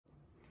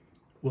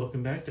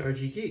Welcome back to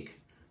RG Geek.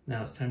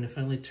 Now it's time to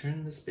finally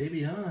turn this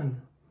baby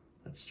on.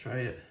 Let's try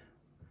it.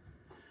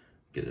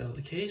 Get it out of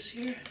the case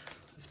here.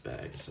 This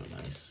bag is so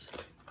nice.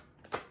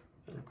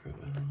 Velcro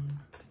on.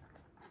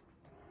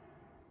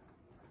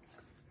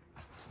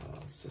 Oh,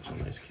 it's such a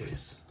nice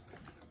case.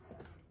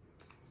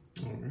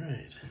 All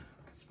right,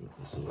 let's move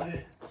this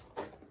away.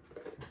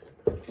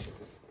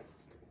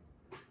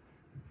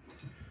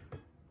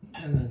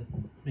 And then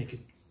make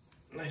it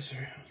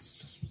nicer. Let's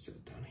just sit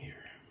it down here.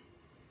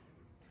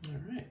 All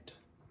right,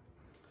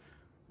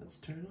 let's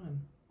turn it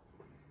on.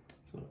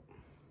 So,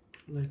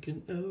 like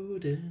an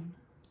Odin,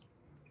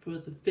 for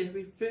the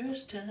very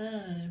first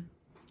time.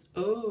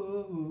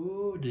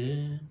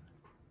 Odin,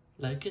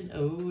 like an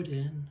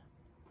Odin.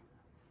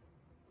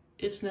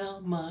 It's now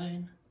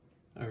mine.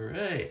 All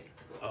right.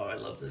 Oh, I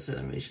love this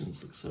animation.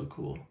 This looks so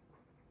cool.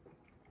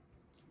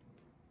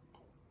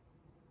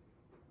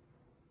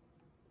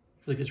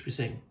 I feel like it should be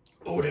saying,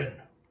 Odin.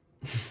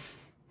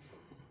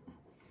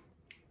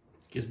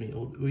 Gives me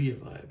old Ouya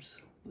vibes.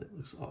 It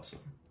looks awesome.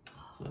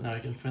 So now I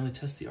can finally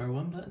test the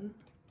R1 button.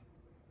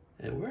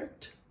 It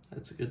worked.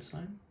 That's a good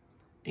sign.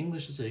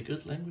 English is a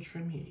good language for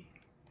me.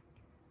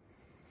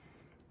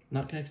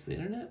 Not connected to the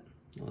internet?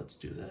 Well, let's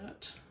do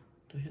that.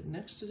 Do I hit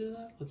next to do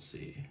that? Let's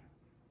see.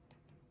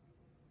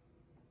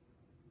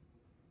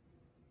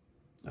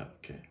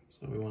 Okay,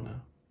 so we want to,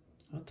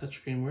 oh,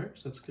 touchscreen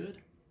works, that's good.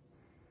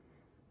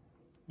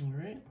 All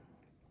right,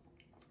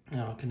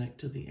 now I'll connect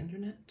to the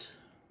internet.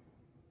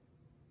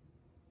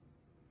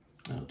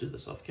 I'll do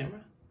this off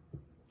camera.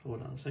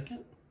 Hold on a second.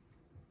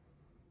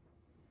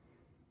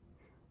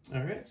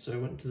 All right, so I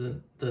went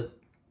to the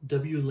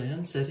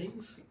WLAN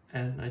settings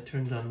and I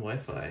turned on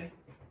Wi-Fi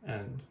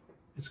and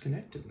it's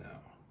connected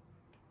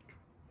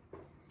now.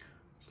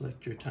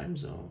 Select your time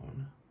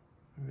zone.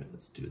 All right,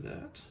 let's do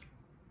that.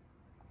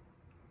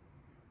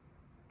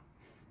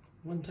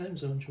 One time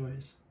zone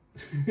choice.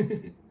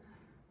 There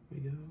we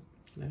go.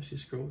 You can actually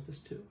scroll with this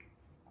too.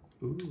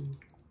 Ooh.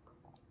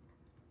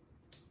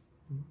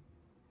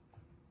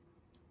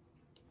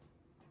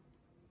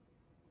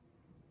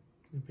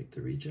 And pick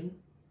the region.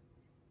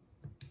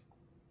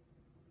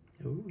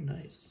 Oh,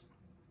 nice.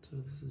 So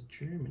this is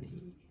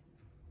Germany.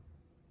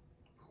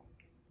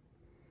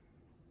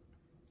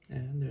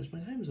 And there's my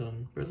time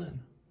zone,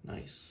 Berlin.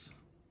 Nice.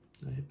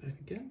 I hit back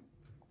again.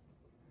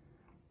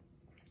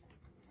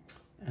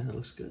 And it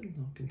looks good.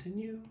 I'll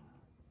continue.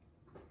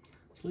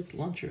 Select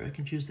launcher. I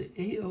can choose the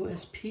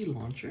AOSP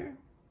launcher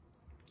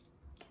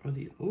or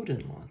the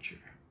Odin launcher.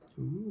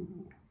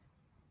 Ooh.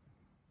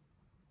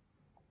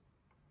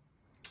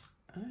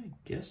 I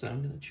guess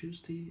I'm going to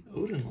choose the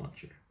Odin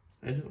launcher.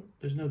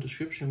 There's no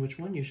description which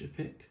one you should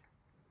pick.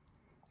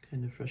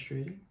 Kind of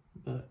frustrating,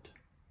 but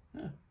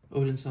yeah,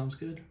 Odin sounds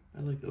good.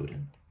 I like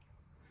Odin.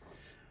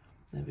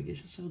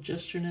 Navigation style,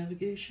 gesture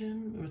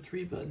navigation, or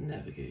 3-button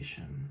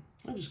navigation.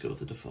 I'll just go with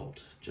the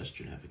default,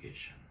 gesture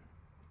navigation.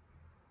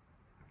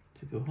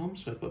 To go home,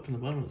 swipe up from the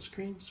bottom of the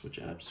screen,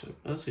 switch apps, swipe.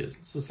 Oh, that's good.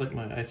 So it's like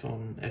my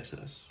iPhone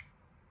XS.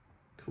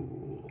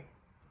 Cool.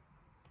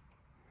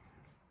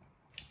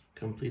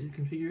 Completed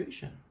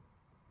configuration.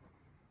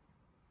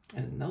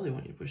 And now they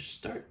want you to push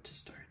start to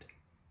start.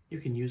 You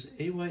can use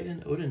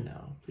AYN Odin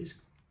now. Please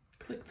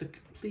click the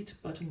complete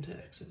button to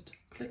exit.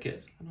 Click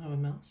it. I don't have a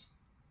mouse.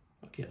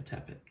 Okay, I'll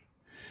tap it.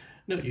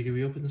 Note, you can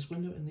reopen this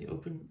window in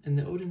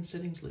the Odin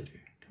settings later.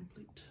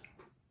 Complete.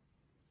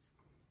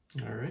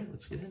 All right,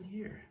 let's get in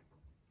here.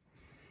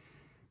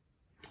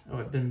 Oh,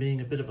 I've been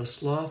being a bit of a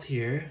sloth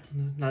here,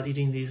 not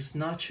eating these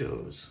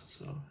nachos.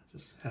 So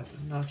just have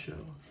a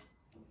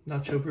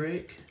nacho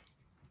break.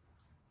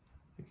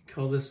 I could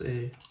call this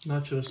a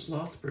nacho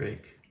sloth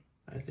break,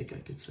 I think I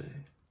could say.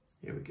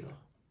 Here we go.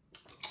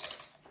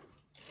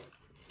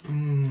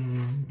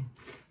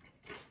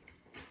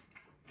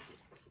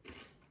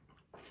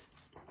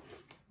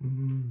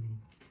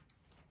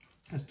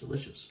 That's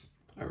delicious.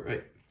 All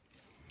right.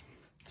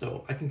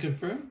 So I can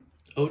confirm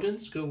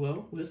Odins go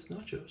well with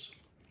nachos.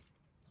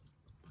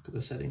 Look at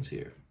the settings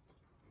here.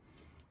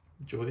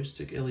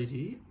 Joystick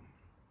LED.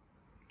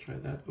 Try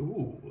that.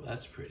 Ooh,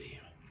 that's pretty.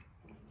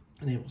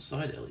 Enable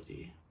side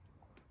LED.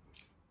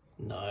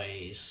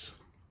 Nice.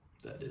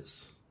 That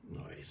is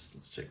nice.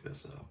 Let's check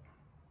this out.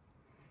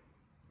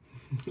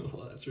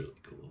 Oh, that's really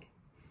cool.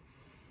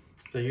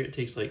 So here it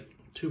takes like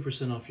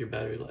 2% off your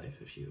battery life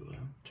if you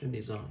turn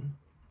these on.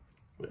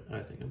 But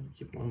I think I'm gonna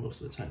keep them on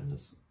most of the time.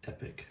 That's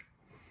epic.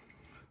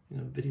 You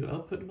know, video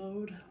output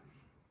mode.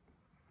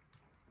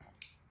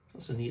 It's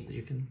also neat that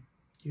you can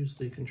use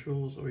the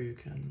controls or you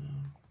can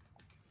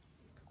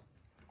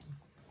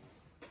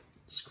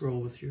scroll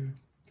with your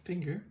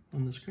finger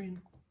on the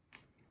screen.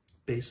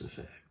 Bass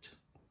effect.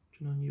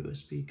 Turn on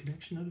USB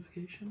connection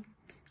notification.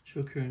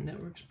 Show current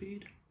network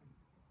speed.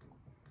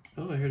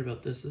 Oh, I heard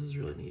about this. This is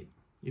really neat.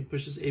 You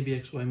push this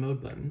ABXY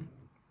mode button.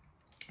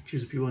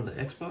 Choose if you want the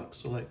Xbox,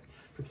 so like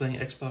for playing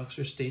Xbox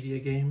or Stadia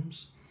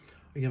games.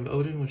 You have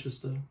Odin, which is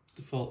the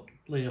default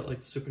layout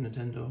like the Super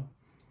Nintendo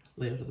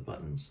layout of the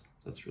buttons.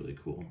 That's really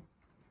cool.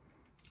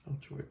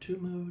 Ultra 2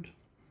 mode,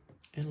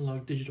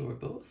 analog, digital, or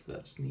both.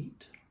 That's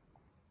neat.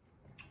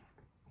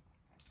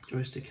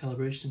 Joystick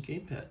calibration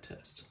gamepad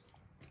test.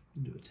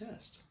 Do a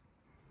test.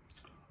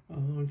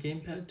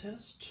 Gamepad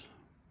test.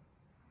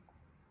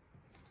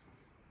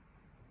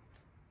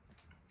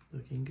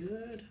 Looking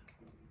good.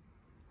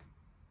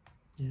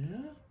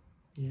 Yeah,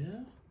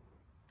 yeah,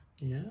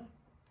 yeah.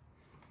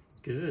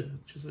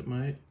 Good. Just that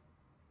mine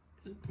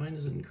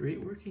is in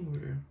great working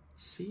order.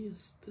 C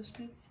is this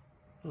maybe?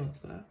 Oh,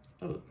 it's that.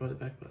 Oh, by the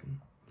back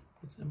button.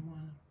 That's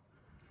M1.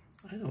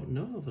 I don't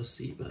know of a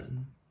C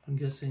button. I'm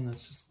guessing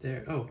that's just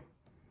there. Oh,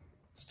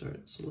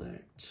 start,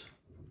 select,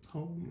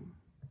 home.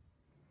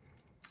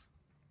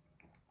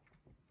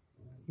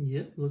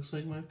 Yep, looks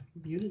like my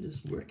unit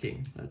is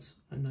working. That's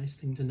a nice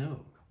thing to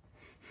know.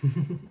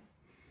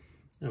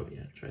 Oh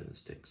yeah, try the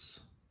sticks.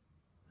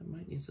 I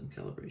might need some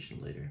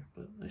calibration later,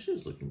 but actually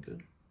it's looking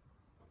good.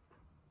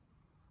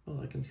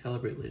 Well, I can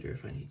calibrate later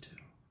if I need to.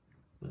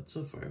 But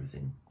so far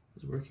everything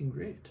is working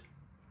great.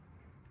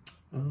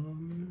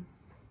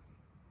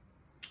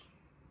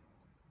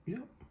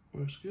 Yep,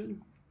 works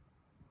good.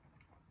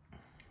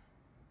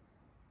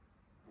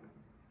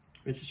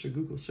 Register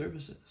Google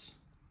services.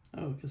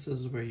 Oh, I guess this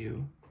is where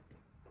you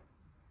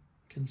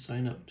can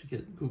sign up to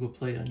get Google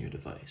Play on your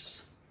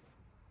device.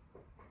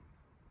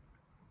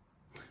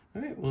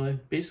 All right, well, I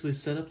basically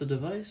set up the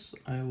device.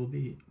 I will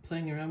be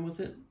playing around with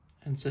it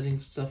and setting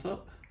stuff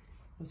up.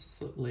 What's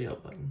this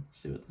layout button?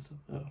 See what this is?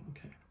 Oh,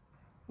 okay.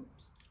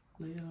 Oops.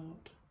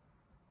 Layout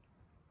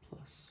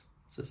plus.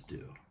 It says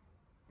do.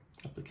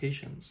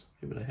 Applications.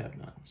 Okay, but I have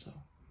none, so.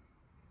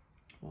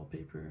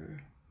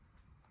 Wallpaper.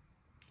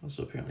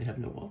 Also apparently have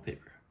no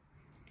wallpaper.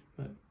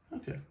 But,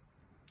 okay.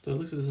 So it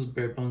looks like this is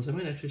bare bones. I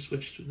might actually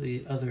switch to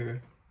the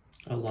other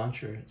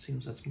launcher. It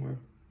seems that's more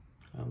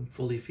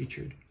fully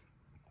featured.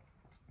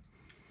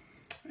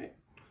 All right.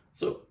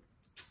 So,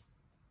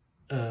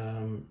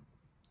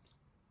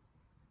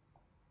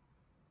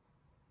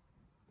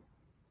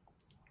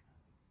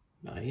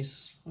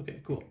 nice. Okay,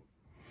 cool.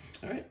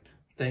 All right.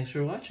 Thanks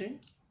for watching.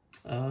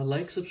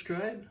 Like,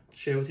 subscribe,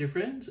 share with your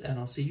friends, and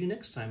I'll see you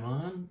next time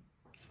on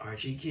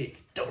RG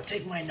Geek. Don't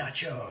take my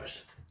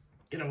nachos.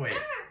 Get away.